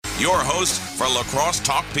your host for La Crosse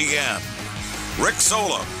Talk PM, Rick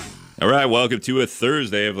Solem. All right, welcome to a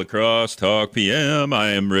Thursday of La Crosse Talk PM. I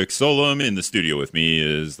am Rick Solem. In the studio with me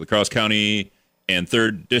is La Crosse County and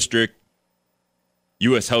 3rd District,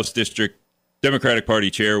 U.S. House District, Democratic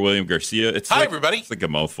Party Chair William Garcia. Hi, everybody. It's like a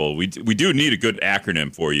mouthful. We do need a good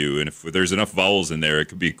acronym for you, and if there's enough vowels in there, it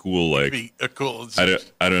could be cool. Like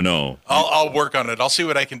I don't know. I'll work on it. I'll see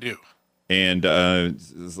what I can do. And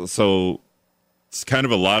so it's kind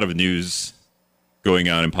of a lot of news going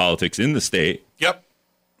on in politics in the state. Yep.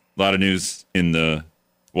 A lot of news in the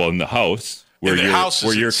House, where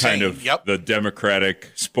you're kind of the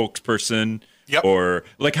Democratic spokesperson. Yep. Or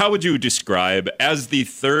like, how would you describe as the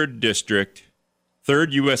 3rd District,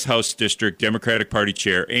 3rd U.S. House District Democratic Party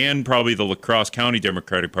Chair, and probably the La Crosse County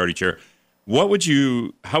Democratic Party Chair? How would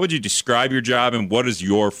you describe your job, and what is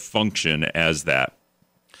your function as that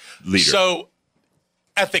leader? So,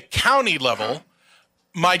 at the county level,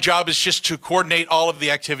 my job is just to coordinate all of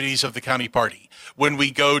the activities of the county party. When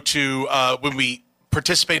we go to, when we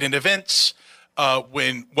participate in events,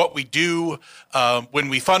 what we do, when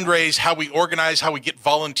we fundraise, how we organize, how we get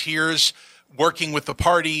volunteers working with the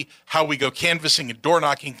party, how we go canvassing and door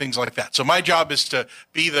knocking, things like that. So my job is to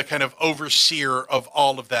be the kind of overseer of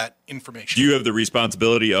all of that information. Do you have the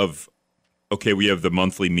responsibility of, okay, we have the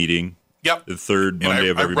monthly meeting? Yep. The third Monday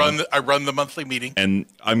of every month. I run the monthly meeting. And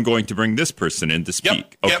I'm going to bring this person in to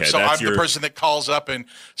speak. Yep. Okay, so I'm the person that calls up and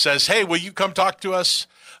says, hey, will you come talk to us?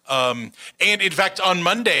 And in fact, on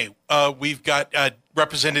Monday, we've got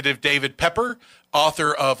Representative David Pepper,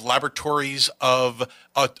 author of Laboratories of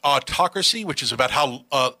Autocracy, which is about how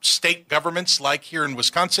state governments, like here in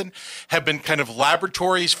Wisconsin, have been kind of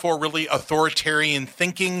laboratories for really authoritarian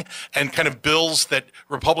thinking and kind of bills that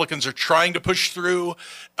Republicans are trying to push through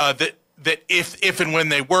that if and when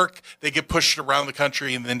they work, they get pushed around the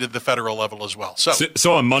country and then to the federal level as well.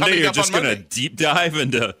 So on Monday, you're just going to deep dive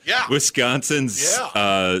into Wisconsin's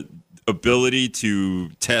ability to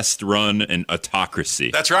test, run an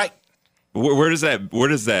autocracy. That's right. Where does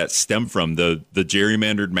that stem from? The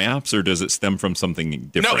gerrymandered maps, or does it stem from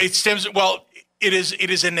something different? No, it stems. Well, it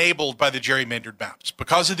is enabled by the gerrymandered maps.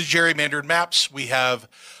 Because of the gerrymandered maps, we have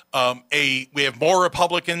more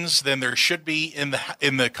Republicans than there should be in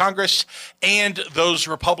the Congress, and those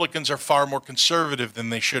Republicans are far more conservative than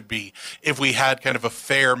they should be if we had kind of a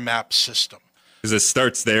fair map system. Because it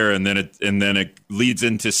starts there, and then it leads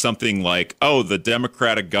into something like, oh, the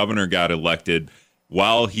Democratic governor got elected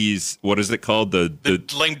while he's, what is it called? The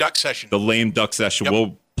lame duck session. The lame duck session. Yep.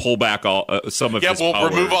 We'll pull back some of his powers. We'll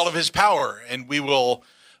remove all of his power, and we will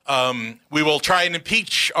try and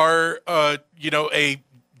impeach our a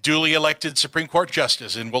duly elected Supreme Court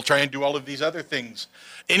justice, and we'll try and do all of these other things,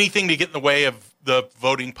 anything to get in the way of the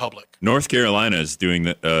voting public. North Carolina is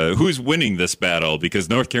doing who's winning this battle? Because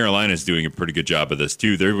North Carolina is doing a pretty good job of this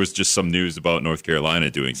too. There was just some news about North Carolina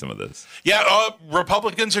doing some of this. Yeah,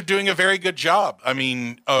 Republicans are doing a very good job. I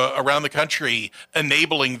mean, around the country,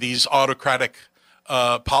 enabling these autocratic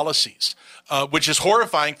policies, which is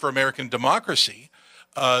horrifying for American democracy.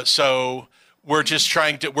 So we're just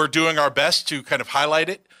we're doing our best to kind of highlight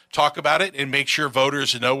it, talk about it, and make sure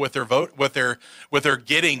voters know what they're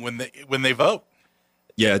getting when they vote.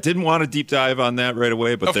 Yeah, I didn't want to deep dive on that right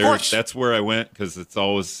away, but that's where I went, because it's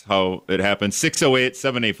always how it happens.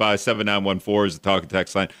 608-785-7914 is the talk and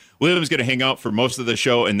text line. William's going to hang out for most of the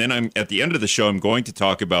show, and then at the end of the show, I'm going to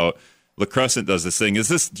talk about La Crescent does this thing.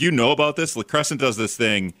 Do you know about this? La Crescent does this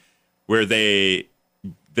thing where they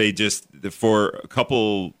just, for a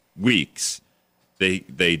couple weeks,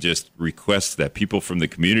 they just request that people from the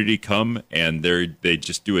community come, and they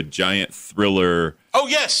just do a giant Thriller. Oh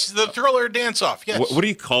yes, the Thriller dance-off. Yes. What do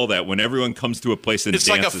you call that when everyone comes to a place and it's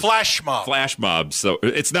dances? Like a flash mob. Flash mob. So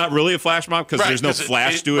it's not really a flash mob because there's no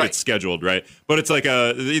flash to it. Right. It's scheduled, right? But it's like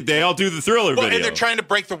they all do the Thriller video. And they're trying to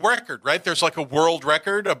break the record, right? There's like a world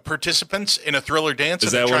record of participants in a Thriller dance.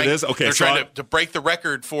 Is that what it is? Okay, they're trying to break the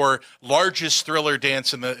record for largest Thriller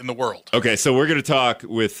dance in the world. Okay, so we're going to talk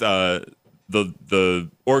with the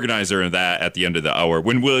organizer of that at the end of the hour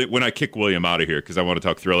when I kick William out of here, because I want to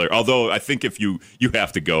talk Thriller. Although I think if you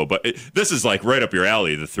have to go, but this is like right up your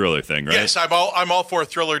alley, the Thriller thing, right? Yes, I'm all for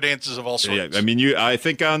Thriller dances of all sorts. Yeah, I mean, I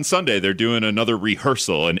think on Sunday they're doing another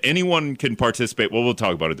rehearsal, and anyone can participate. Well, we'll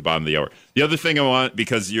talk about it at the bottom of the hour. The other thing I want,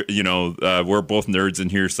 because we're both nerds in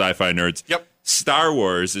here, sci-fi nerds. Yep. Star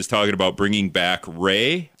Wars is talking about bringing back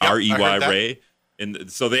Rey, R-E-Y, Rey.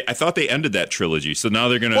 And so I thought they ended that trilogy. So now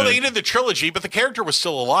they're going to... Well, they ended the trilogy, but the character was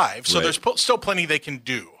still alive. So there's still plenty they can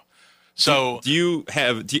do. So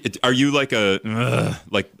are you like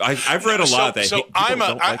I've read a lot that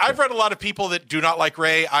I've read a lot of people that do not like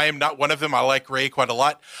Rey. I am not one of them. I like Rey quite a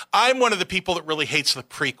lot. I'm one of the people that really hates the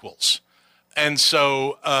prequels. And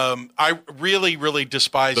so I really, really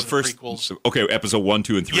despise the prequels. Okay, episode 1,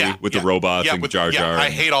 2, and 3 with the robots and Jar Jar. I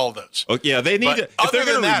hate all of those. Oh, yeah, they need to. Other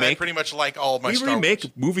than that, I pretty much like all of my Star Wars. We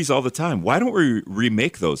remake movies all the time. Why don't we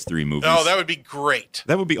remake those 3 movies? Oh, that would be great.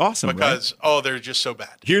 That would be awesome, because, right? They're just so bad.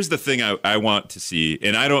 Here's the thing I want to see,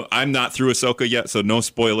 and I'm not through Ahsoka yet, so no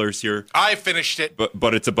spoilers here. I finished it.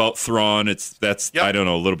 But it's about Thrawn. I don't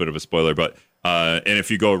know, a little bit of a spoiler, but and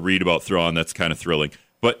if you go read about Thrawn, that's kind of thrilling.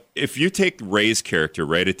 But if you take Rey's character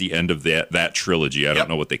right at the end of that trilogy, I don't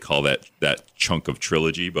know what they call that chunk of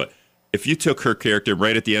trilogy, but if you took her character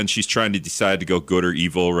right at the end, she's trying to decide to go good or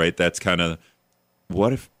evil, right? That's kind of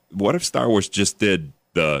what if Star Wars just did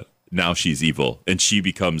the now she's evil and she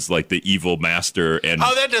becomes like the evil master and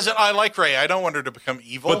I like Rey. I don't want her to become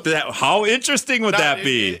evil. But how interesting would that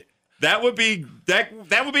be? That would be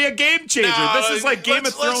a game changer. This is like Game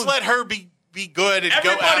of Thrones. Let's let her be good and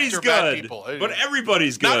everybody's go after good. Bad people. But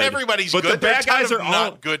everybody's good. Not everybody's but good. The bad guys are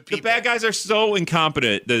not good people. The bad guys are so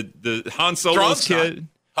incompetent. The Han Solo's kid.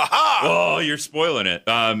 Oh, you're spoiling it.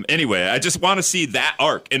 Anyway, I just want to see that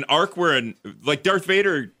arc. An arc where like Darth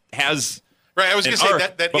Vader has I was going to say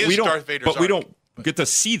that is Darth Vader's arc. But we don't get to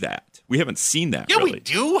see that. We haven't seen that. Yeah, really. we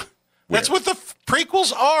do. That's what the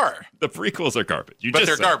prequels are. The prequels are garbage. But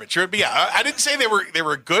they're garbage. But yeah, I didn't say they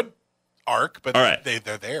were good arc, but all right. They're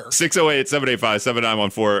there.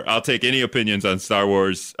 608-785-7914. I'll take any opinions on Star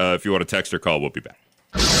Wars. If you want to text or call, we'll be back.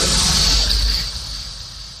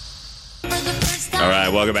 All right,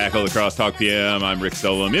 welcome back to La Crosse Talk PM. I'm Rick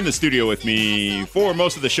Solom. In the studio with me for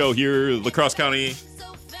most of the show here, La Crosse County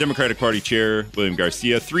Democratic Party Chair William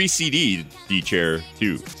Garcia, 3CD Chair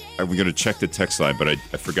 2. We're going to check the text line, but I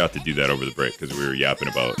forgot to do that over the break because we were yapping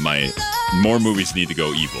about more movies need to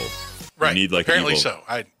go evil. Right. We need apparently so.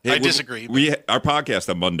 I disagree. Our podcast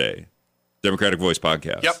on Monday, Democratic Voice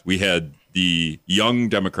Podcast. Yep. We had the young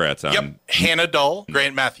Democrats on. Yep. Hannah Dull,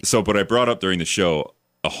 Grant Matthews. So, but I brought up during the show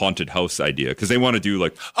a haunted house idea because they want to do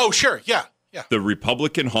like. Oh, sure. Yeah. Yeah. The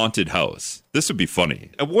Republican haunted house. This would be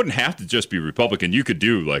funny. It wouldn't have to just be Republican. You could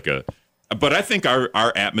do like but I think our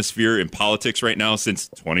atmosphere in politics right now since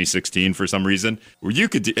 2016 for some reason, where you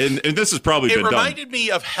could do, and this has probably been done. It reminded me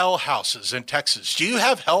of hell houses in Texas. Do you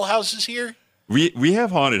have hell houses here? We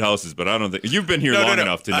have haunted houses, but I don't think you've been here long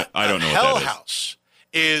enough to know. I don't know what that is. Hell house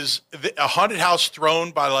is a haunted house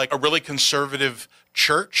thrown by like a really conservative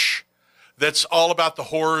church. That's all about the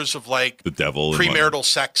horrors of like the devil, premarital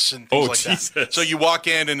sex and things like that. So you walk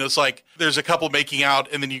in and it's like there's a couple making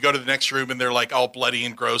out, and then you go to the next room and they're like all bloody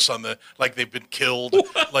and gross on like they've been killed.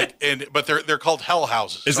 But they're called hell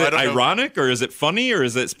houses. Is it ironic or is it funny or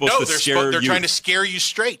is it supposed to scare you? They're trying to scare you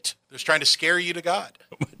straight. They're trying to scare you to God.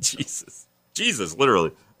 Jesus,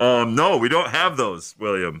 literally. No, we don't have those,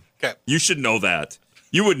 William. Okay, you should know that.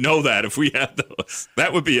 You would know that if we had those.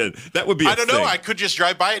 That would be a I don't know. I could just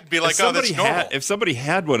drive by it and be like, oh, that's normal. If somebody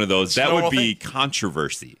had one of those, that would be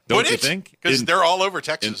controversy. Don't you think? Because they're all over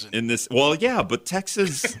Texas. In this, well, yeah, but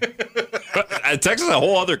Texas is a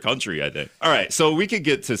whole other country, I think. All right, so we could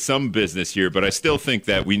get to some business here, but I still think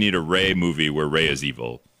that we need a Rey movie where Rey is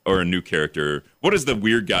evil or a new character. What is the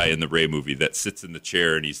weird guy in the Rey movie that sits in the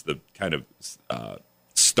chair and he's the kind of...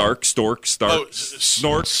 Snort. It's not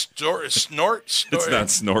Snork.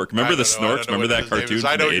 Remember the Snorks? Remember that cartoon?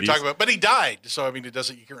 I know what you're talking about, but he died. So I mean, you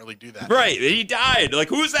can't really do that. Right, he died. Like,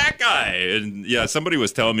 who's that guy? And yeah, somebody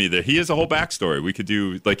was telling me that he has a whole backstory. We could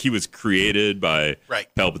do like he was created by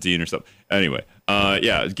Palpatine or something. Anyway,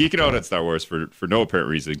 geeking out at Star Wars for no apparent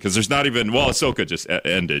reason because there's not even Ahsoka just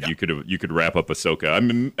ended. Yeah. You could wrap up Ahsoka.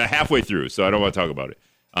 I'm halfway through, so I don't want to talk about it.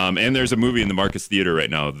 And there's a movie in the Marcus Theater right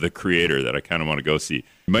now, The Creator, that I kind of want to go see.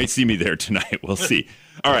 You might see me there tonight. We'll see.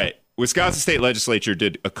 All right. Wisconsin State Legislature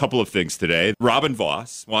did a couple of things today. Robin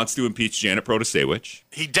Vos wants to impeach Janet Protasewicz.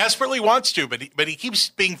 He desperately wants to, but he keeps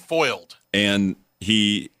being foiled. And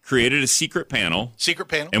he created a secret panel.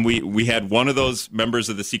 And we had one of those members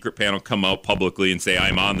of the secret panel come out publicly and say,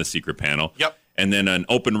 I'm on the secret panel. Yep. And then an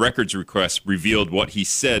open records request revealed what he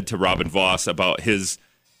said to Robin Vos about his...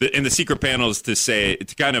 And the secret panel is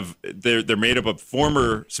they're made up of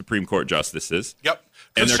former Supreme Court justices. Yep.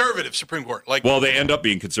 Conservative Supreme Court. Well, they end up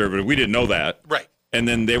being conservative. We didn't know that. Right. And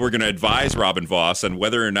then they were going to advise Robin Vos on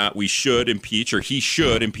whether or not we should impeach or he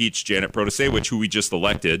should impeach Janet Protasewicz, who we just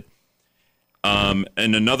elected. And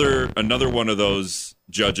another one of those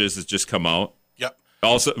judges has just come out. Yep.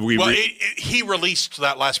 Also, he released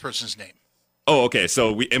that last person's name. Oh, okay.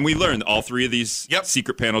 So we learned all three of these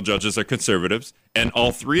secret panel judges are conservatives, and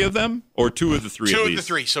all three of them, or two of the three. Two of the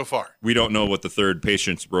three so far. We don't know what the third,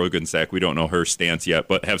 Patience Rogensack. We don't know her stance yet,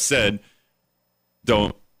 but have said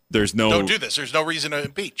don't do this. There's no reason to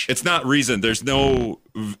impeach. It's not reason. There's no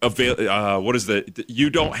what is the? You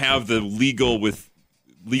don't have the legal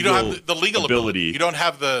You don't have the legal ability. You don't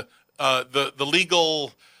have the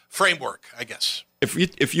legal framework, I guess.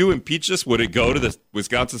 If you impeach us, would it go to the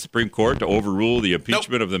Wisconsin Supreme Court to overrule the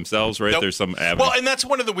impeachment of themselves, right? There's some avenue. Well, and that's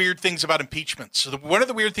one of the weird things about impeachments. So one of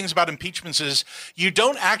the weird things about impeachments is you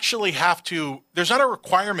don't actually have to – there's not a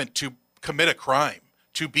requirement to commit a crime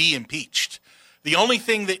to be impeached. The only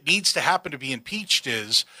thing that needs to happen to be impeached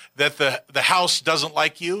is that the House doesn't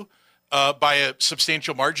like you by a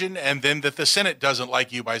substantial margin, and then that the Senate doesn't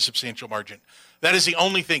like you by a substantial margin. That is the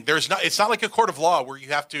only thing. It's not like a court of law where you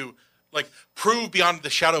have to – prove beyond the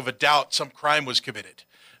shadow of a doubt some crime was committed.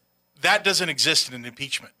 That doesn't exist in an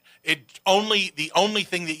impeachment. The only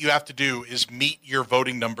thing that you have to do is meet your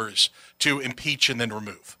voting numbers to impeach and then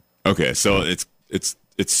remove. Okay, so it's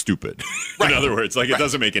stupid. Right. In other words, it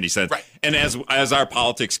doesn't make any sense. Right. And as our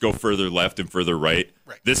politics go further left and further right,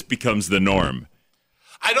 this becomes the norm.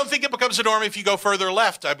 I don't think it becomes the norm if you go further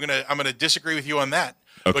left. I'm gonna disagree with you on that.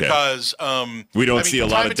 Okay. Because we don't see a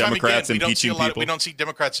lot of Democrats impeaching people. We don't see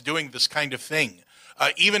Democrats doing this kind of thing.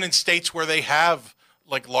 Even in states where they have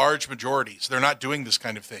large majorities, they're not doing this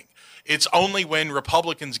kind of thing. It's only when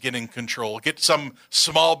Republicans get in control, get some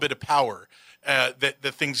small bit of power, that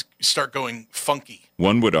things start going funky.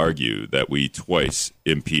 One would argue that we twice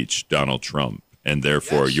impeached Donald Trump, and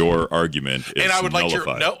therefore your argument is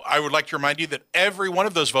nullified. I would like to remind you that every one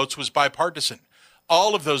of those votes was bipartisan.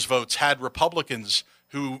 All of those votes had Republicans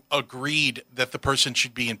who agreed that the person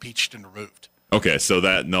should be impeached and removed. Okay, so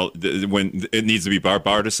when it needs to be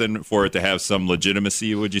bipartisan for it to have some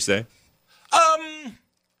legitimacy, would you say?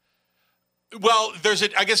 Well,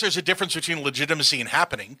 I guess there's a difference between legitimacy and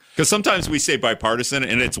happening. Because sometimes we say bipartisan,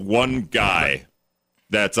 and it's one guy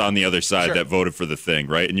that's on the other side that voted for the thing,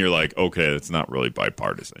 right? And you're like, okay, it's not really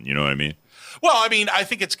bipartisan. You know what I mean? Well, I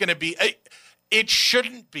think it's going to be. It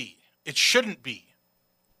shouldn't be. It shouldn't be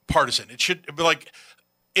partisan. It should be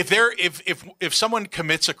if someone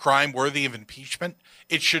commits a crime worthy of impeachment,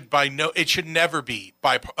 it should never be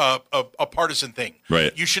by a partisan thing.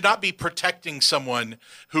 Right. You should not be protecting someone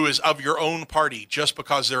who is of your own party just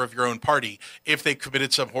because they're of your own party if they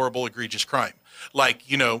committed some horrible, egregious crime,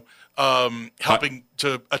 helping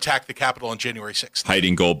to attack the Capitol on January 6th.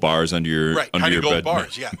 Hiding gold bars under your hiding gold bed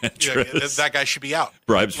bars. Yeah, that guy should be out.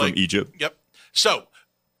 Bribes from Egypt. Yep. So,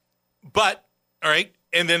 but all right,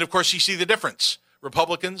 and then of course you see the difference.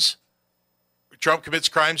 Republicans, Trump commits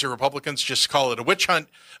crimes, or Republicans just call it a witch hunt.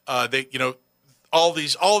 All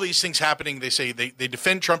these things happening. They say they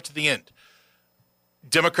defend Trump to the end.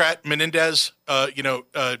 Democrat Menendez,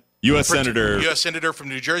 U.S. Senator from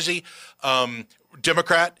New Jersey,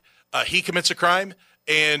 Democrat, he commits a crime,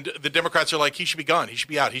 and the Democrats are like, he should be gone, he should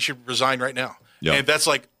be out, he should resign right now. Yep. And that's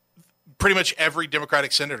pretty much every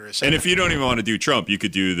Democratic senator is saying. And if you don't even want to do Trump, you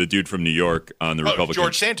could do the dude from New York on the Republican.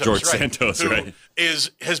 George Santos, who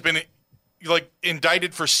has been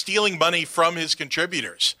indicted for stealing money from his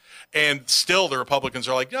contributors. And still the Republicans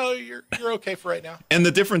are like, no, you're okay for right now. And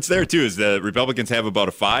the difference there, too, is the Republicans have about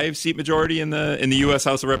a 5-seat majority in the U.S.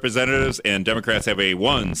 House of Representatives, and Democrats have a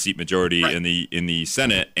 1-seat majority in the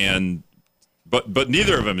Senate. And but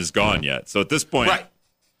neither of them is gone yet. So at this point,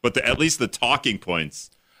 but at least the talking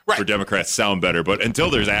points for Democrats sound better. But until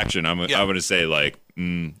there's action, I'm going to say,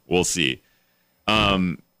 we'll see.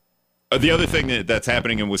 The other thing that's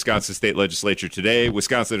happening in Wisconsin state legislature today,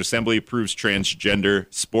 Wisconsin Assembly approves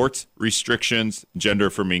transgender sports restrictions, gender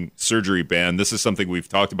affirming surgery ban. This is something we've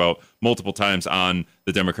talked about multiple times on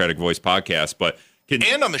the Democratic Voice podcast,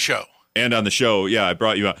 and on the show. And on the show, yeah, I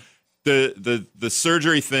brought you up. The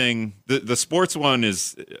surgery thing, the sports one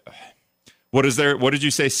is, what is there? What did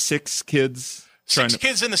you say? 6 kids? 6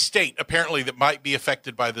 kids in the state, apparently, that might be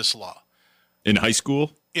affected by this law. In high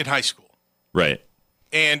school? In high school. Right.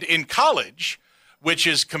 And in college, which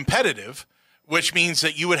is competitive, which means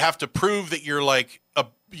that you would have to prove that you're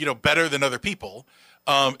better than other people.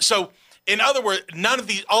 So in other words,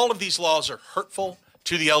 all of these laws are hurtful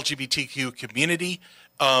to the LGBTQ community.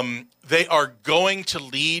 They are going to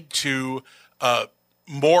lead to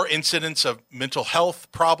more incidents of mental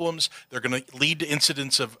health problems. They're going to lead to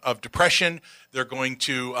incidents of depression. They're going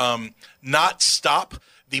to not stop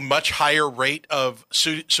the much higher rate of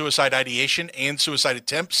suicide ideation and suicide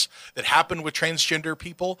attempts that happen with transgender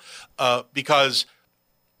people, because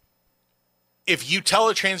if you tell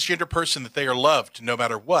a transgender person that they are loved no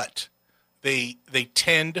matter what, they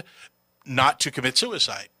tend not to commit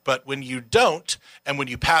suicide. But when you don't, and when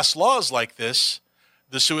you pass laws like this,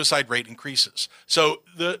 the suicide rate increases. So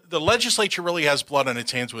the legislature really has blood on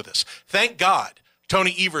its hands with this. Thank God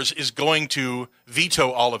Tony Evers is going to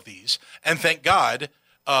veto all of these. And thank God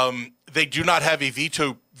they do not have a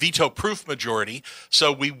veto-proof majority.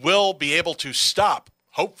 So we will be able to stop,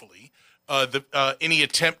 hopefully, any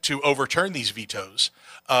attempt to overturn these vetoes.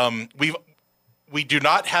 We do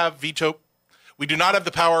not have veto. We do not have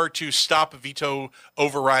the power to stop a veto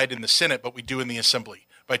override in the Senate, but we do in the Assembly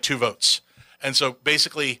by 2 votes. And so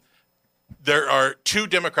basically, there are 2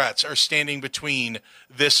 Democrats are standing between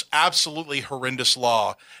this absolutely horrendous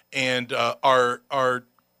law and our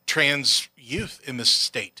trans youth in this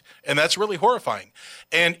state. And that's really horrifying.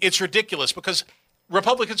 And it's ridiculous because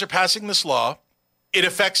Republicans are passing this law. It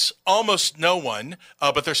affects almost no one,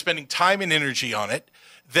 but they're spending time and energy on it.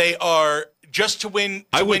 They are just to win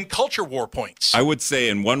culture war points. I would say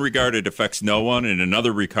in one regard it affects no one, in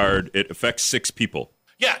another regard it affects 6 people.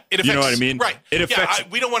 Yeah, it affects, you know what I mean? Right. It affects.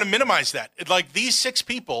 We don't want to minimize that. Like these 6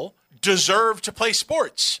 people deserve to play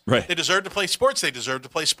sports. Right. They deserve to play sports. They deserve to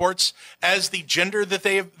play sports as the gender that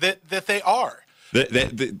they are.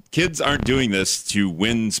 The kids aren't doing this to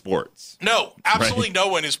win sports. No, absolutely Right. no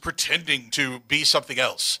one is pretending to be something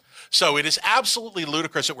else. So it is absolutely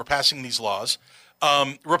ludicrous that we're passing these laws.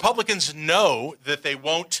 Republicans know that they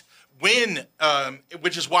won't win,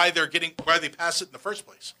 which is why they pass it in the first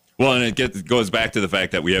place. Well, and it goes back to the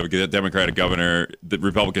fact that we have a Democratic governor. The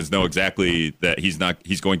Republicans know exactly that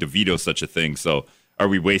he's going to veto such a thing. So are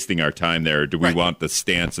we wasting our time there? Or do we want the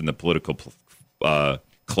stance and the political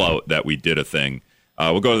clout that we did a thing?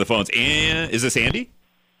 We'll go to the phones. And is this Andy?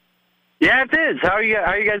 Yeah, it is. How are you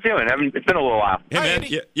guys doing? It's been a little while. Hey, man.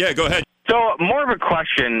 Yeah, go ahead. So more of a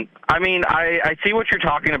question. I mean, I see what you're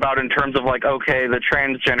talking about in terms of like, okay, the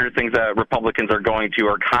transgender things that Republicans are going to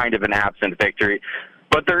are kind of an absent victory.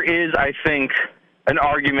 But there is, I think, an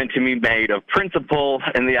argument to be made of principle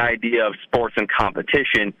and the idea of sports and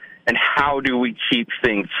competition and how do we keep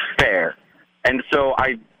things fair. And so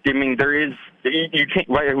I mean, there is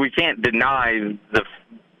we can't deny the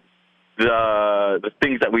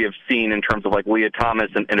things that we have seen in terms of like Leah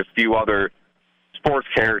Thomas and a few other sports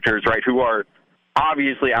characters, right, who are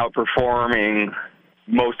obviously outperforming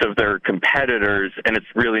most of their competitors, and it's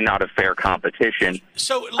really not a fair competition.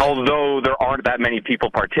 So, although there aren't that many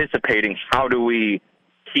people participating, how do we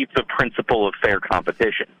keep the principle of fair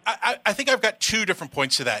competition? I think I've got 2 different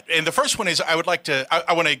points to that. And the first one is I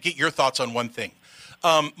want to get your thoughts on one thing.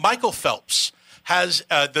 Michael Phelps has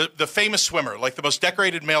the famous swimmer, like the most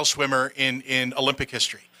decorated male swimmer in Olympic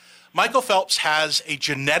history. Michael Phelps has a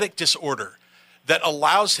genetic disorder that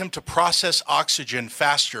allows him to process oxygen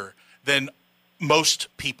faster than most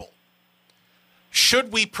people.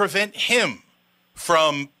 Should we prevent him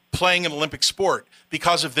from playing an Olympic sport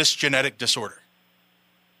because of this genetic disorder?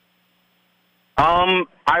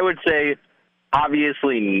 I would say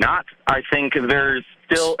obviously not. I think there's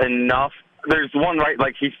still enough. There's one, right,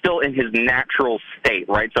 like he's still in his natural state,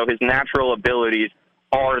 right? So his natural abilities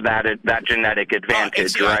are that genetic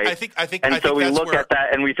advantage, right? I think so we look at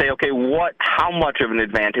that and we say, okay, how much of an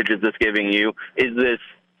advantage is this giving you? Is this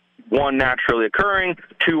 1, naturally occurring?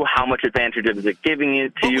 2, how much advantage is it giving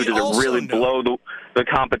it to you? Does it really blow the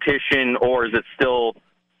competition, or is it still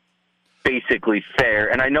basically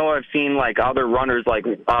fair? And I know I've seen like other runners, like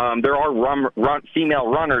there are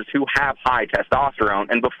female runners who have high testosterone,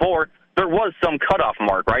 and before there was some cutoff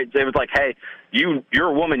mark, right? It was like, hey, you're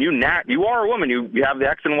a woman, you are a woman, you have the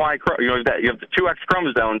X and Y, you have the 2 X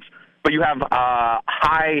chromosomes, but you have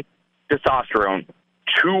high testosterone,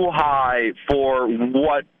 too high for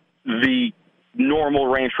what the normal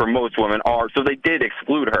range for most women are, so they did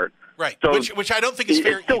exclude her. Right, so which I don't think is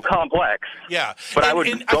fair. It's still complex. Yeah, but I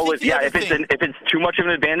would go with if it's too much of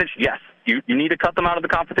an advantage, yes, you need to cut them out of the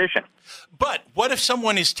competition. But what if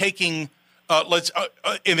someone is taking,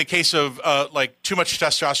 in the case of like too much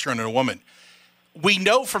testosterone in a woman, we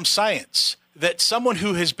know from science that someone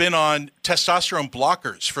who has been on testosterone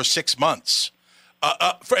blockers for 6 months,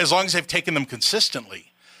 for as long as they've taken them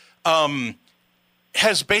consistently,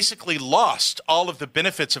 has basically lost all of the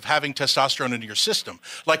benefits of having testosterone in your system.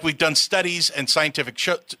 Like we've done studies and scientific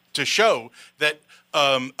to show that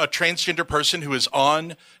a transgender person who is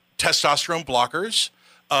on testosterone blockers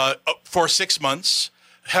for 6 months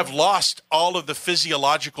have lost all of the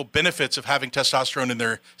physiological benefits of having testosterone in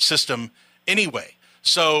their system anyway.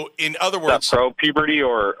 So in other words... Is that pro-puberty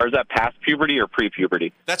or is that past puberty or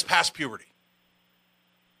pre-puberty? That's past puberty.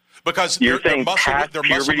 Because you're saying past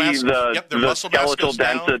puberty, the skeletal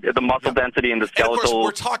density, the muscle density, and the skeletal. And of course,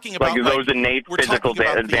 we're talking about those innate physical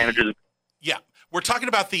advantages. We're talking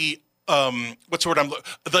about the what's the word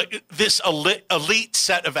this elite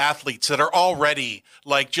set of athletes that are already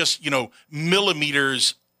like just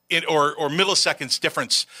millimeters or milliseconds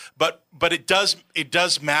difference, but it does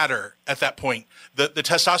matter at that point. The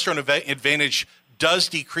testosterone advantage does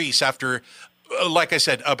decrease after, like I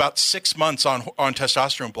said, about 6 months on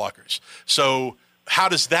testosterone blockers. So how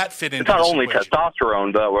does that fit into? It's not only equation?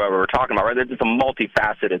 testosterone, though, what we're talking about, right? It's a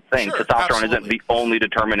multifaceted thing. Sure, testosterone absolutely. isn't the only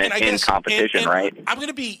determinant in competition, right? I'm going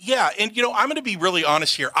to be, I'm going to be really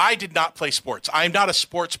honest here. I did not play sports. I'm not a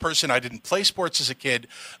sports person. I didn't play sports as a kid.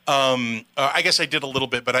 I guess I did a little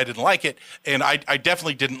bit, but I didn't like it. And I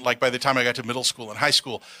definitely didn't like by the time I got to middle school and high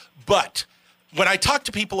school. But when I talk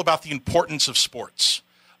to people about the importance of sports,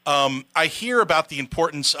 I hear about the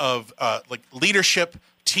importance of like leadership,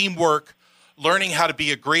 teamwork, learning how to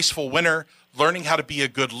be a graceful winner, learning how to be a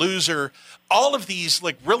good loser, all of these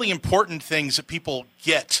like really important things that people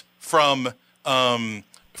get from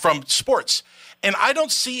sports. And I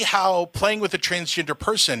don't see how playing with a transgender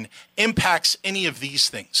person impacts any of these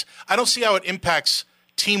things. I don't see how it impacts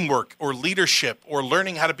teamwork or leadership or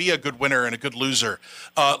learning how to be a good winner and a good loser,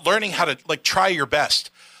 learning how to like try your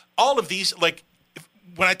best. All of these, like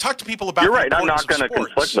when I talk to people about, you're right. I'm not going to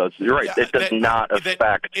conflict those. You're right. It does not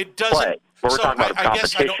affect play. We're talking about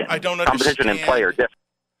competition. I don't competition and play are different.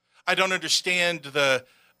 I don't understand that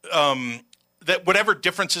whatever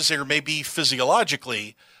differences there may be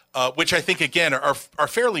physiologically, which I think again are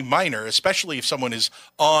fairly minor, especially if someone is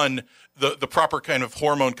on the proper kind of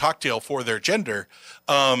hormone cocktail for their gender,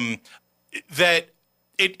 that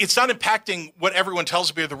it's not impacting what everyone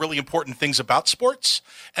tells me are the really important things about sports,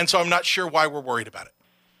 and so I'm not sure why we're worried about it.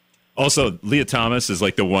 Also, Leah Thomas is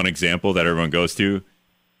like the one example that everyone goes to,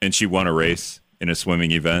 and she won a race in a swimming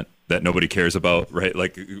event that nobody cares about, right?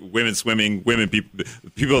 Like women swimming,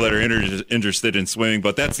 people that are interested in swimming,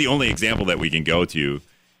 but that's the only example that we can go to.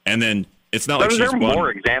 And then it's not like she's there are won. more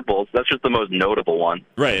examples. That's just the most notable one.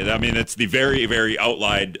 Right. I mean, it's the very, very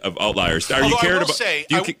outlied of outliers. Are you cared about?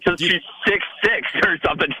 Because she's 6'6" or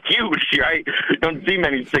something huge, right? You don't see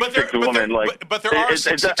many 6'6" women. But there are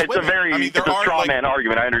 6'6" women. It's a straw man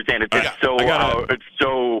argument. I understand. It's so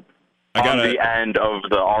on the end of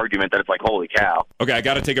the argument that it's like, holy cow. Okay, I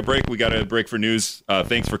got to take a break. We got a break for news.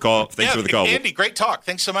 Thanks for the call. Andy, great talk.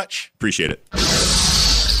 Thanks so much. Appreciate it.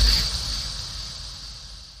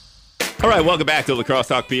 All right, welcome back to La Crosse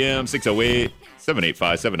Talk PM.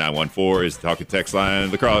 608-785-7914 is the talk and text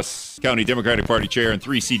line. La Crosse County Democratic Party Chair and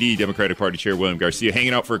 3CD Democratic Party Chair William Garcia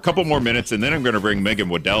hanging out for a couple more minutes, and then I'm going to bring Megan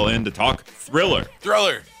Waddell in to talk Thriller.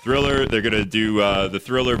 They're going to do the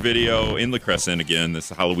Thriller video in La Crescent again. This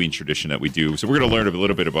Halloween tradition that we do. So we're going to learn a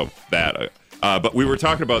little bit about that. But we were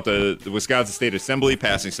talking about the Wisconsin State Assembly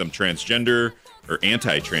passing some transgender or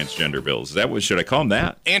anti-transgender bills. Should I call them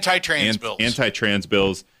that? Anti-trans bills. Anti-trans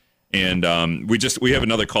bills. And we have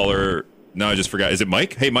another caller. No, I just forgot. Is it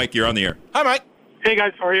Mike? Hey, Mike, you're on the air. Hi, Mike. Hey,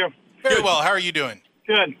 guys. How are you? Very well. How are you doing?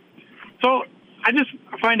 Good. So I just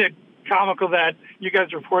find it comical that you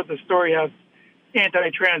guys report the story as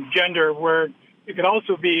anti-transgender, where it could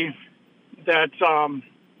also be that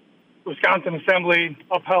Wisconsin Assembly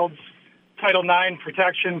upheld Title IX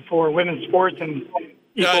protection for women's sports and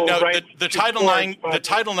equal rights. The Title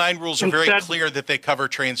IX rules are very clear that they cover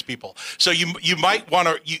trans people. So you might want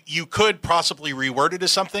to you could possibly reword it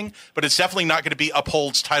as something, but it's definitely not going to be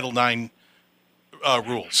upholds Title IX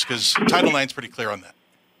rules, because Title IX is pretty clear on that.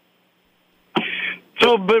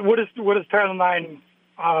 So, but what is Title IX?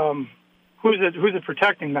 Who's it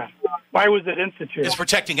protecting then? Why was it instituted? It's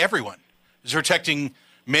protecting everyone. It's protecting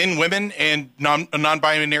men, women, and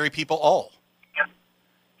non-binary people all.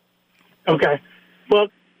 Okay. Well,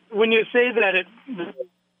 when you say that it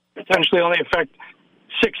potentially only affect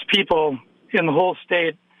 6 people in the whole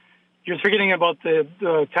state, you're forgetting about the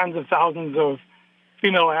tens of thousands of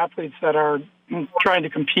female athletes that are trying to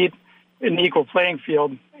compete in an equal playing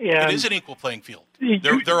field. And it is an equal playing field.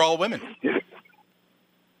 They're all women.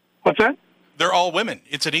 What's that? They're all women.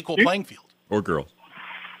 It's an equal playing field. Or girls.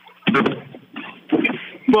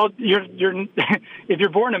 Well, you're if you're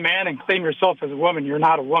born a man and claim yourself as a woman, you're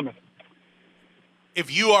not a woman.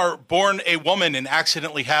 If you are born a woman and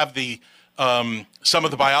accidentally have the some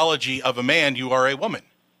of the biology of a man, you are a woman.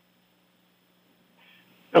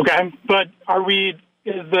 Okay, but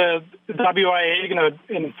is the WIA going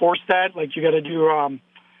to enforce that? Like, you got to do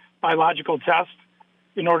biological tests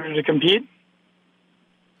in order to compete?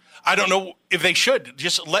 I don't know if they should.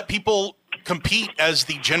 Just let people compete as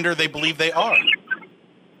the gender they believe they are.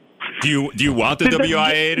 Do you want the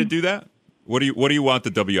WIA to do that? What do you want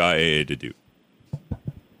the WIA to do?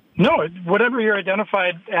 No, whatever you're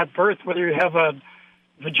identified at birth, whether you have a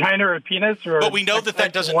vagina or a penis, or but we know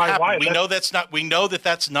that doesn't happen. Why? We know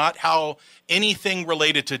that's not how anything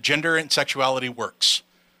related to gender and sexuality works.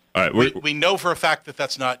 All right, we know for a fact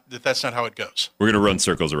that's not how it goes. We're going to run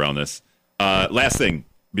circles around this. Last thing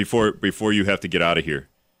before you have to get out of here.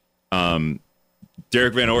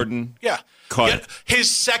 Derek Van Orden. Yeah.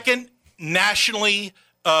 His second nationally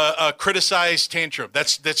criticized tantrum.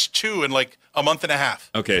 That's two in like a month and a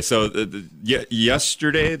half. Okay, so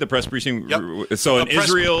yesterday the press briefing. Yep. So an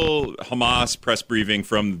Israel Hamas press briefing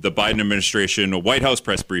from the Biden administration, a White House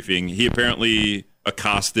press briefing. He apparently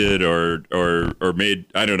accosted or made,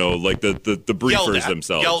 I don't know, like the briefers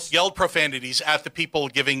themselves. Yelled profanities at the people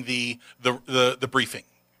giving the briefing.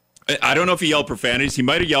 I don't know if he yelled profanities. He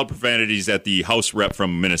might have yelled profanities at the House rep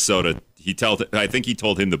from Minnesota. I think he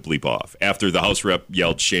told him to bleep off after the House rep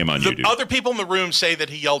yelled, "Shame on you, dude." Other people in the room say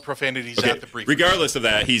that he yelled profanities at the briefing. Regardless of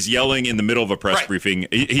that, he's yelling in the middle of a press briefing.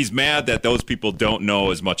 He's mad that those people don't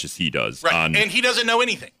know as much as he does. Right. And he doesn't know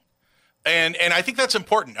anything. And I think that's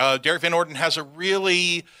important. Derek Van Orden has a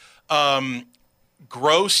really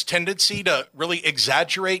gross tendency to really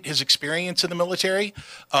exaggerate his experience in the military.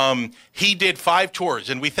 He did 5 tours,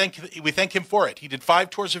 and we thank him for it. He did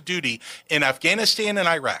 5 tours of duty in Afghanistan and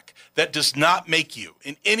Iraq. That does not make you,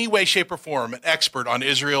 in any way, shape, or form, an expert on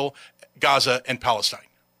Israel, Gaza, and Palestine.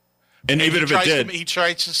 And even if it did, he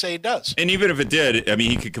tries to say it does. And even if it did, I mean,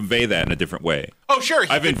 he could convey that in a different way. Oh, sure.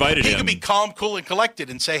 I've invited him. He could be calm, cool, and collected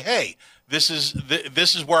and say, "Hey, this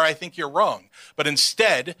is where I think you're wrong." But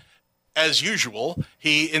instead, as usual,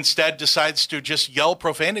 he instead decides to just yell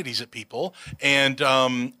profanities at people and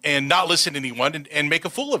not listen to anyone and make a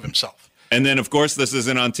fool of himself. And then, of course, this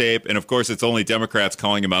isn't on tape, and of course, it's only Democrats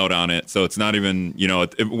calling him out on it. So it's not even,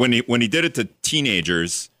 when he did it to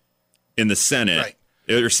teenagers in the Senate. Right.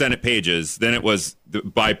 Or Senate pages, then it was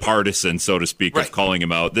bipartisan, so to speak, of calling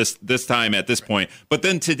him out this time at this point. But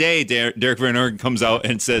then today, Derek Van Orden comes out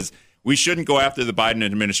and says, we shouldn't go after the Biden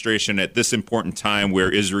administration at this important time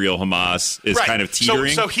where Israel Hamas is kind of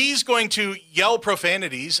teetering. So he's going to yell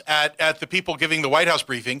profanities at the people giving the White House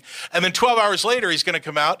briefing, and then 12 hours later, he's going to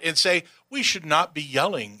come out and say, we should not be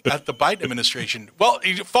yelling at the Biden administration. Well,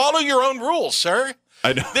 follow your own rules, sir.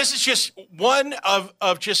 I know. This is just one of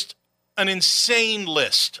just an insane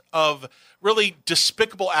list of really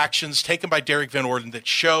despicable actions taken by Derek Van Orden that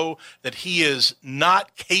show that he is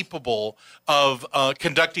not capable of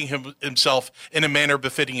conducting himself in a manner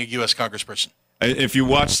befitting a U.S. congressperson. If you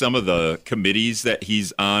watch some of the committees that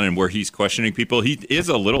he's on and where he's questioning people, he is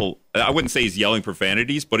a little, I wouldn't say he's yelling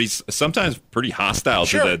profanities, but he's sometimes pretty hostile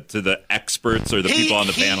to the experts or the people on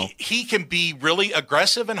the panel. He can be really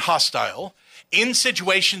aggressive and hostile in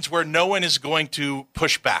situations where no one is going to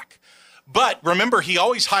push back. But remember, he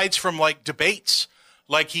always hides from debates.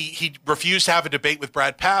 Like he refused to have a debate with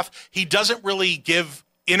Brad Pfaff. He doesn't really give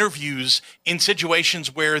interviews in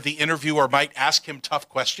situations where the interviewer might ask him tough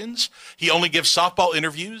questions. He only gives softball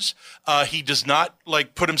interviews. He does not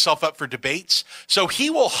put himself up for debates. So he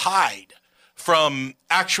will hide from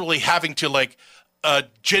actually having to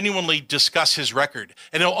genuinely discuss his record.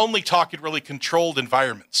 And he'll only talk in really controlled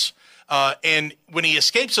environments. And when he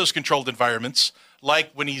escapes those controlled environments,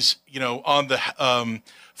 like when he's, on the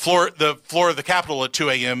floor of the Capitol at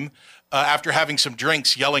 2 a.m. After having some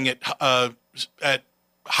drinks, yelling at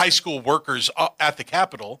high school workers at the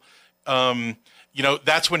Capitol,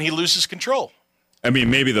 that's when he loses control. I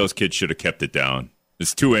mean, maybe those kids should have kept it down.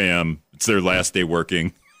 It's 2 a.m. It's their last day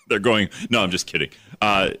working. They're going, no, I'm just kidding.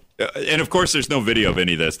 And of course, there's no video of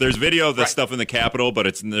any of this. There's video of the stuff in the Capitol,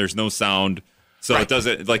 but there's no sound. So it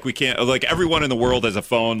doesn't, we can't, everyone in the world has a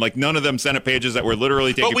phone. None of them Senate pages that were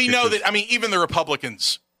literally taking But we pictures. know that, even the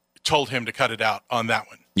Republicans told him to cut it out on that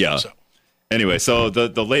one. Yeah. So. Anyway, so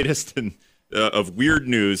the latest of weird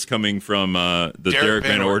news coming from Derek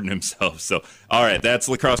Van Orden himself. So, all right, that's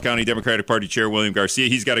La Crosse County Democratic Party Chair William Garcia.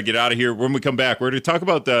 He's got to get out of here. When we come back, we're going to talk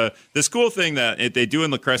about this cool thing that they do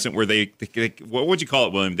in La Crescent where they what would you call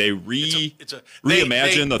it, William? They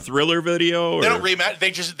reimagine the Thriller video? Or? They don't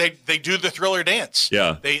reimagine. They do the Thriller dance.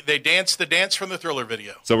 Yeah. They dance the dance from the Thriller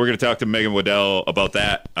video. So we're going to talk to Megan Waddell about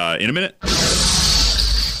that in a minute.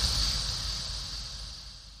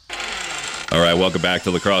 All right, welcome back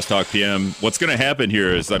to La Crosse Talk PM. What's going to happen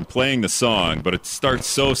here is I'm playing the song, but it starts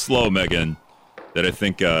so slow, Megan, that I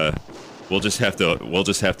think we'll just have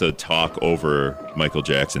to talk over Michael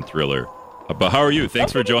Jackson Thriller. But how are you?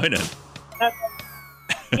 Thanks for joining.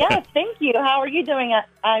 Yes, thank you. How are you doing?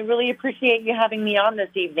 I really appreciate you having me on this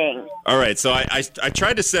evening. All right, so I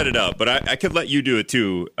tried to set it up, but I could let you do it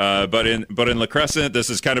too. But in La Crescent, this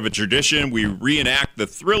is kind of a tradition. We reenact the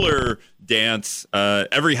Thriller dance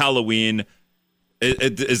every Halloween.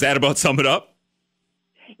 Is that about sum it up?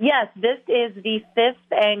 Yes, this is the 5th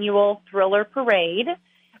annual Thriller Parade.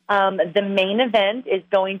 The main event is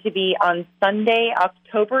going to be on Sunday,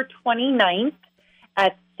 October 29th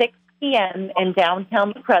at 6 p.m. in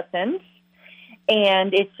downtown Crescent.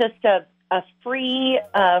 And it's just a free,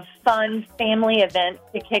 fun family event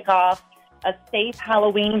to kick off a safe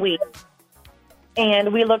Halloween week.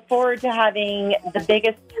 And we look forward to having the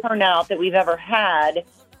biggest turnout that we've ever had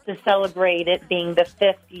to celebrate it being the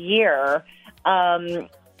 5th year.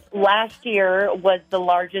 Last year was the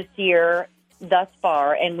largest year thus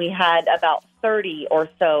far, and we had about 30 or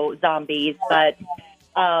so zombies. But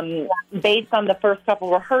based on the first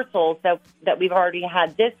couple rehearsals that we've already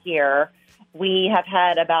had this year, we have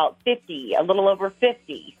had about 50, a little over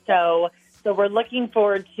 50. So we're looking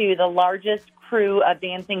forward to the largest crew of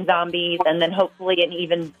dancing zombies, and then hopefully an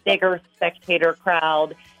even bigger spectator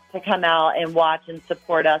crowd to come out and watch and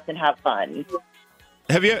support us and have fun.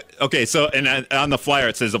 Have you? Okay, so and on the flyer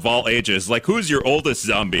it says of all ages. Like, who's your oldest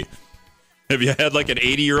zombie? Have you had like an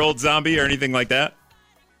 80-year-old zombie or anything like that?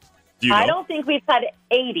 Do you know? I don't think we've had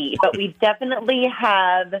 80, but we definitely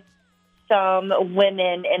have some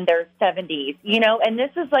women in their 70s. And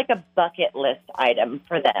this is like a bucket list item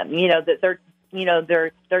for them. That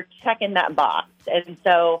they're checking that box, and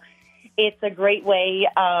so it's a great way,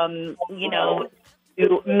 to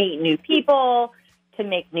meet new people, to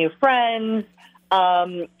make new friends.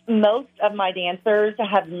 Most of my dancers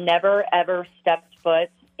have never, ever stepped foot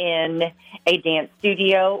in a dance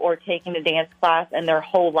studio or taken a dance class in their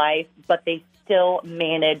whole life, but they still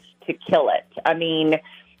manage to kill it. I mean,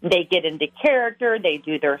 they get into character, they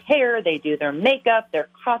do their hair, they do their makeup, their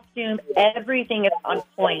costume, everything is on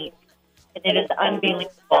point, and it is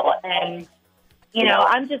unbelievable. And,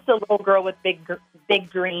 I'm just a little girl with big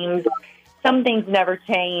dreams. Some things never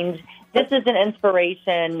change. This is an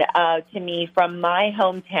inspiration to me from my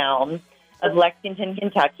hometown of Lexington,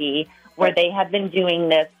 Kentucky, where they have been doing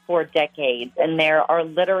this for decades. And there are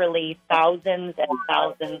literally thousands and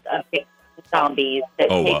thousands of zombies that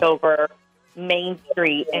take over Main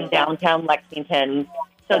Street in downtown Lexington.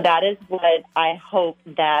 So that is what I hope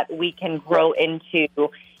that we can grow into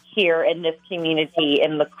here in this community,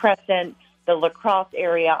 in the Crescent, the La Crosse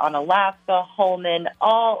area on Alaska, Holman,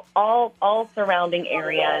 all surrounding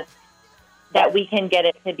areas, that we can get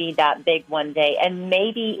it to be that big one day. And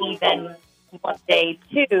maybe even one day,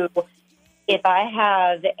 too, if I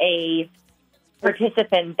have a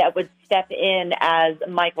participant that would step in as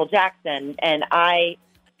Michael Jackson and I,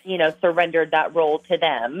 surrendered that role to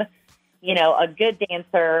them, a good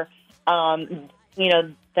dancer,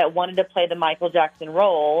 that wanted to play the Michael Jackson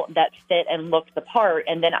role that fit and looked the part.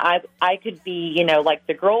 And then I could be, like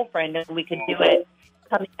the girlfriend, and we could do it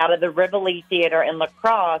coming out of the Rivoli Theater in La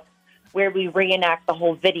Crosse, where we reenact the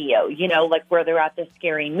whole video, like where they're at the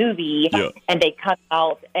scary movie and they come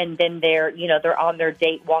out and then they're on their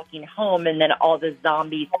date walking home, and then all the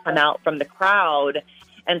zombies come out from the crowd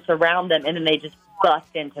and surround them, and then they just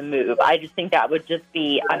bust into move. I just think that would just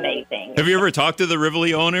be amazing. Have you ever talked to the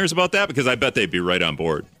Rivoli owners about that? Because I bet they'd be right on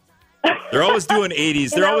board. They're always doing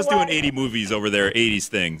 80s. They're always doing 80 movies over there, 80s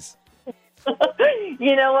things.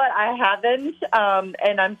 You know what? I haven't,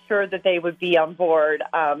 and I'm sure that they would be on board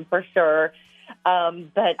for sure.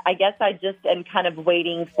 But I guess I just am kind of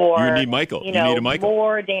waiting for you need Michael. You need a Michael.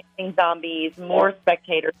 More dancing zombies, more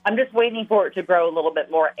spectators. I'm just waiting for it to grow a little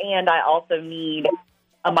bit more, and I also need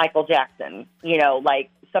a Michael Jackson. Like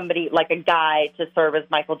somebody, like a guy to serve as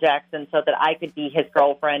Michael Jackson, so that I could be his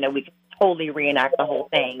girlfriend and we could totally reenact the whole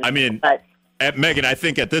thing. I mean, Megan, I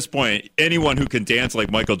think at this point, anyone who can dance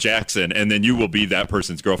like Michael Jackson, and then you will be that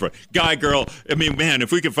person's girlfriend. Guy, girl, I mean, man,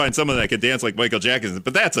 if we could find someone that could dance like Michael Jackson,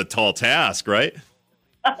 but that's a tall task, right?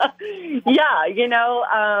 Yeah,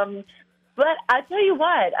 but I tell you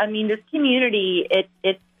what, I mean, this community,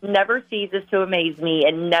 it never ceases to amaze me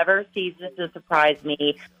and never ceases to surprise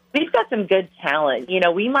me. We've got some good talent.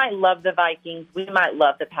 We might love the Vikings, we might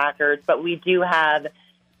love the Packers, but we do have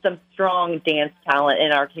some strong dance talent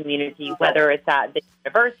in our community, whether it's at the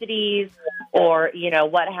universities or,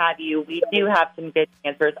 what have you. We do have some good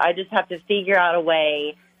dancers. I just have to figure out a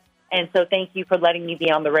way. And so thank you for letting me be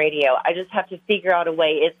on the radio. I just have to figure out a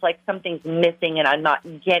way. It's like something's missing and I'm not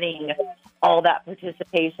getting all that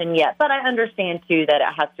participation yet. But I understand, too, that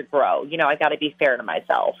it has to grow. I got to be fair to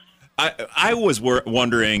myself. I was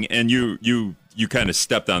wondering, and you kind of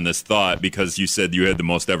stepped on this thought because you said you had the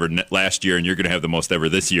most ever last year and you're going to have the most ever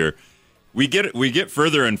this year. We get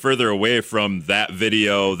further and further away from that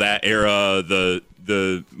video, that era,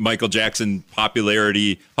 the Michael Jackson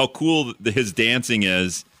popularity, how cool his dancing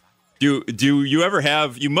is. Do you ever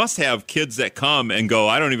have? You must have kids that come and go,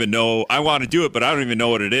 I don't even know. I want to do it, but I don't even know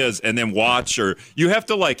what it is, and then watch. Or you have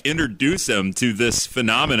to like introduce them to this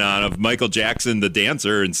phenomenon of Michael Jackson, the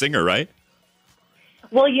dancer and singer, right?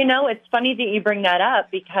 Well, it's funny that you bring that up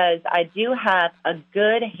because I do have a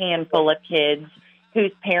good handful of kids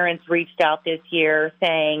whose parents reached out this year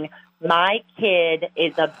saying, my kid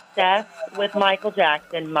is obsessed with Michael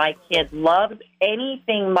Jackson. My kid loves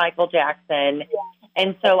anything Michael Jackson.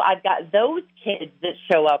 And so I've got those kids that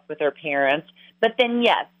show up with their parents. But then,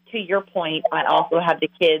 yes, to your point, I also have the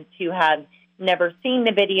kids who have never seen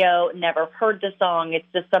the video, never heard the song. It's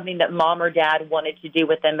just something that mom or dad wanted to do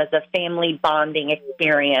with them as a family bonding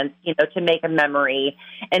experience, to make a memory.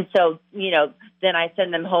 And so, then I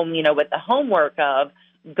send them home, with the homework of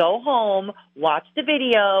go home, watch the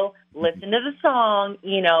video, listen to the song,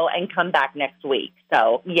 and come back next week.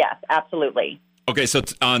 So, yes, absolutely. Okay, so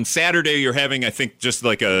on Saturday you're having, I think, just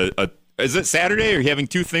like is it Saturday? Are you having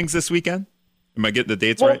two things this weekend? Am I getting the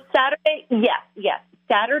dates right? Saturday, yes.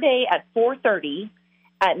 Saturday at 4:30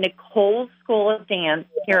 at Nicole's School of Dance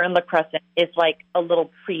here in La Crescent is like a little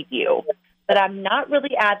preview. But I'm not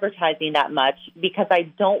really advertising that much because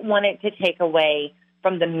I don't want it to take away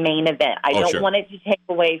from the main event. I don't want it to take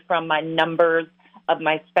away from my numbers of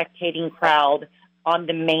my spectating crowd on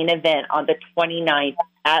the main event on the 29th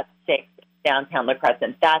at 6 downtown La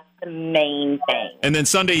Crescent. That's the main thing. And then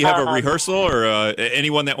Sunday you have a rehearsal or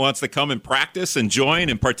anyone that wants to come and practice and join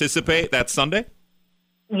and participate, that's Sunday?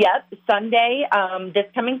 Yep, Sunday, this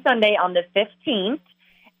coming Sunday on the 15th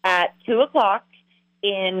at 2 o'clock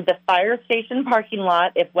in the fire station parking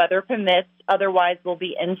lot, if weather permits. Otherwise, we'll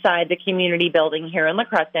be inside the community building here in La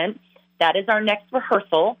Crescent. That is our next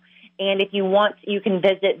rehearsal. And if you want, you can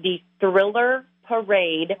visit the Thriller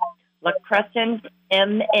Parade La Crescent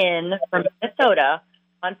MN from Minnesota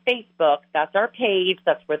on Facebook. That's our page.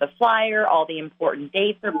 That's where the flyer, all the important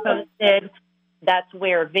dates are posted. That's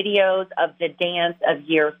where videos of the dance of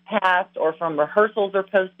years past or from rehearsals are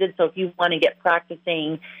posted. So if you want to get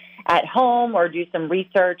practicing at home or do some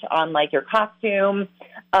research on like your costume.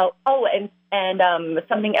 And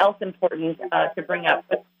something else important to bring up.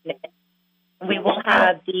 We will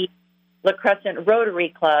have the La Crescent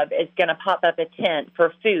Rotary Club is going to pop up a tent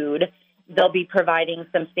for food. They'll be providing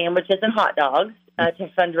some sandwiches and hot dogs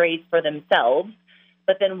to fundraise for themselves.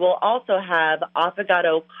 But then we'll also have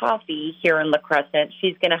Affogato Coffee here in La Crescent.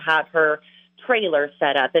 She's going to have her trailer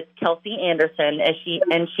set up. It's Kelsey Anderson,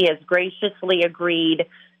 and she has graciously agreed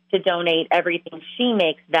to donate everything she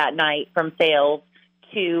makes that night from sales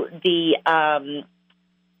to the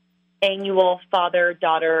annual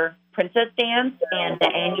father-daughter princess dance and the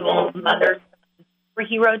annual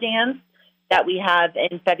mother-hero dance that we have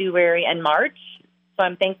in February and March. So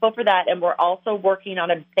I'm thankful for that. And we're also working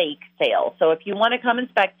on a bake sale. So if you want to come and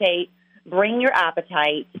spectate, bring your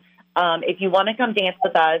appetite. If you want to come dance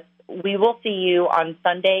with us, we will see you on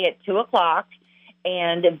Sunday at 2 o'clock.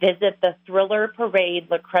 And visit the Thriller Parade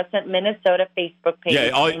La Crescent, Minnesota Facebook page,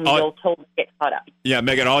 and you'll totally get caught up. Yeah,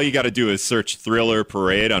 Megan, all you got to do is search Thriller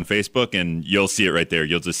Parade on Facebook, and you'll see it right there.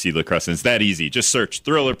 You'll just see La Crescent. It's that easy. Just search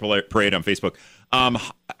Thriller Parade on Facebook.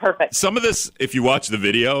 Perfect. Some of this, if you watch the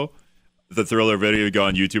video, the Thriller video, you go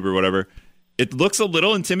on YouTube or whatever, it looks a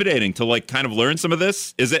little intimidating to like kind of learn some of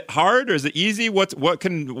this. Is it hard or is it easy? What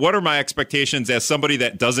are my expectations as somebody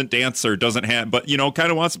that doesn't dance or doesn't have, but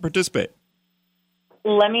kind of wants to participate?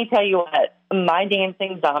 Let me tell you what, my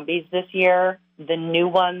dancing zombies this year, the new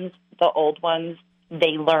ones, the old ones,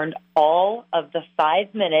 they learned all of the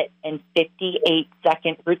 5-minute and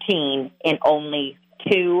 58-second routine in only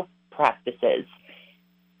 2 practices.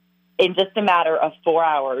 In just a matter of 4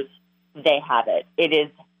 hours, they have it. It is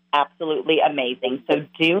absolutely amazing. So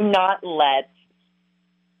do not let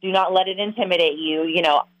it intimidate you.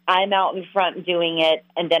 I'm out in front doing it,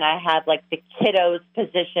 and then I have like the kiddos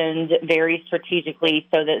positioned very strategically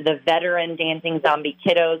so that the veteran dancing zombie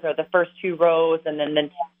kiddos are the first 2 rows, and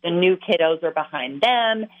then the new kiddos are behind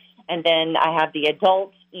them, and then I have the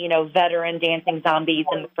adult, veteran dancing zombies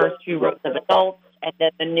in the first 2 rows of adults, and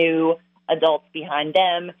then the new adults behind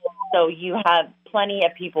them. So you have plenty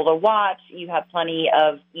of people to watch. You have plenty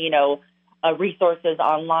of, resources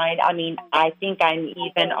online. I mean, I think I'm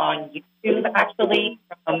even on YouTube, actually,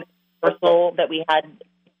 from the rehearsal that we had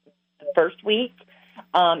the first week.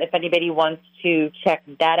 If anybody wants to check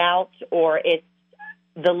that out, or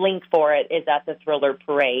the link for it is at the Thriller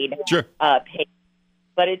Parade page.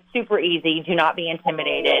 But it's super easy. Do not be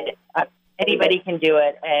intimidated. Anybody can do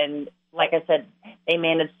it. And like I said, they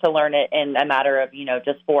managed to learn it in a matter of,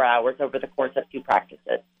 just 4 hours over the course of 2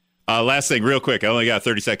 practices. Last thing, real quick. I only got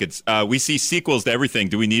 30 seconds. We see sequels to everything.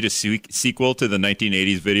 Do we need a sequel to the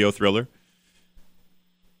 1980s video thriller?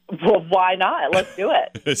 Well, why not? Let's do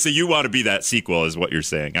it. So you want to be that sequel is what you're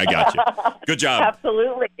saying. I got you. Good job.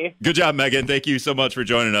 Absolutely. Good job, Megan. Thank you so much for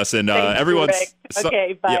joining us. And Thank everyone. you, Rick.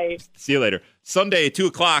 Okay, bye. Yep, see you later. Sunday,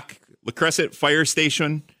 2:00, La Crescent Fire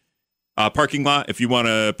Station parking lot. If you want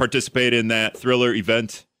to participate in that thriller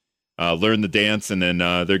event, learn the dance, and then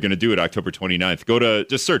they're going to do it October 29th.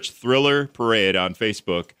 Just search Thriller Parade on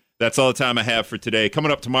Facebook. That's all the time I have for today.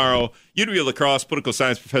 Coming up tomorrow, UW La Crosse political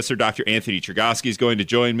science professor Dr. Anthony Chergosky is going to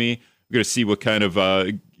join me. We're going to see what kind of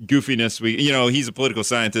goofiness he's a political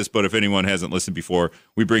scientist, but if anyone hasn't listened before,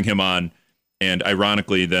 we bring him on, and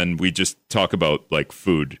ironically, then we just talk about like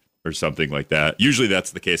food or something like that. Usually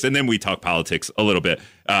that's the case, and then we talk politics a little bit.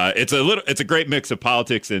 It's a great mix of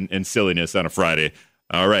politics and silliness on a Friday.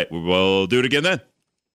 All right, we'll do it again then.